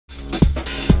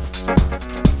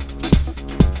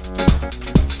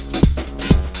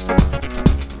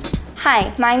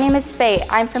Hi, my name is Faye.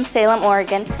 I'm from Salem,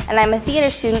 Oregon, and I'm a theater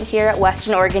student here at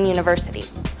Western Oregon University.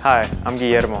 Hi, I'm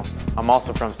Guillermo. I'm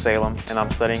also from Salem, and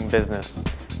I'm studying business.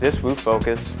 This WOU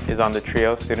focus is on the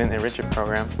TRIO Student Enrichment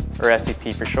Program, or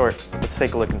SEP for short. Let's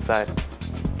take a look inside.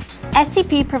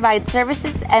 SEP provides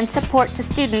services and support to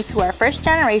students who are first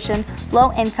generation,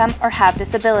 low income, or have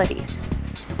disabilities.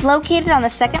 Located on the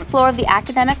second floor of the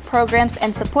Academic Programs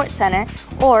and Support Center,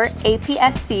 or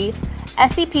APSC,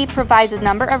 SEP provides a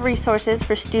number of resources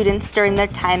for students during their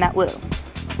time at WOU.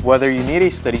 Whether you need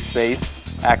a study space,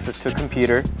 access to a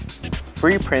computer,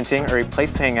 free printing, or a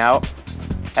place to hang out,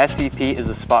 SEP is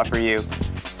the spot for you.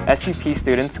 SEP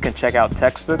students can check out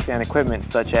textbooks and equipment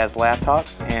such as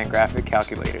laptops and graphic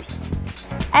calculators.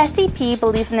 SEP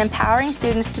believes in empowering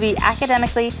students to be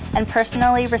academically and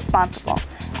personally responsible.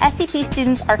 SEP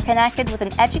students are connected with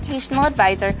an educational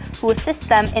advisor who assists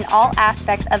them in all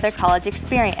aspects of their college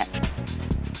experience.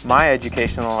 My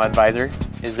educational advisor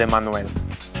is Emmanuel.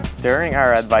 During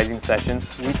our advising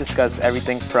sessions, we discuss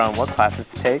everything from what classes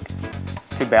to take,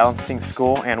 to balancing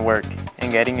school and work,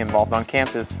 and getting involved on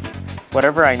campus.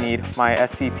 Whatever I need, my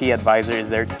SEP advisor is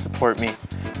there to support me,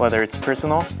 whether it's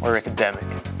personal or academic.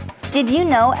 Did you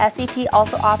know SEP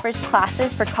also offers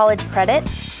classes for college credit?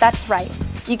 That's right.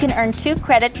 You can earn 2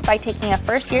 credits by taking a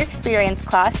first-year experience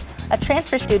class, a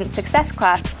transfer student success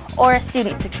class, or a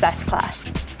student success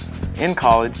class. In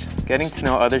college, getting to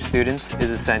know other students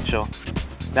is essential.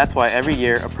 That's why every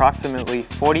year, approximately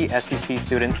 40 SEP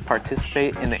students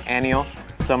participate in the annual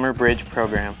Summer Bridge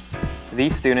program.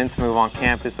 These students move on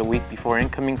campus a week before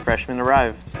incoming freshmen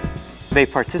arrive. They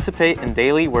participate in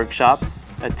daily workshops,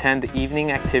 attend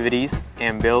evening activities,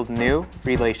 and build new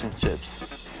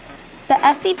relationships.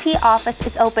 The SEP office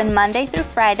is open Monday through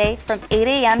Friday from 8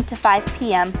 a.m. to 5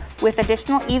 p.m. with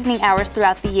additional evening hours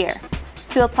throughout the year.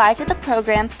 To apply to the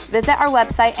program, visit our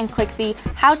website and click the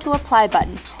How to Apply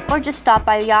button, or just stop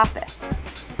by the office.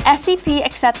 SEP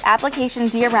accepts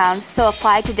applications year-round, so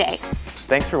apply today.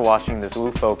 Thanks for watching this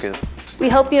WOU Focus. We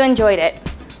hope you enjoyed it.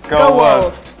 Go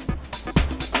Wolves!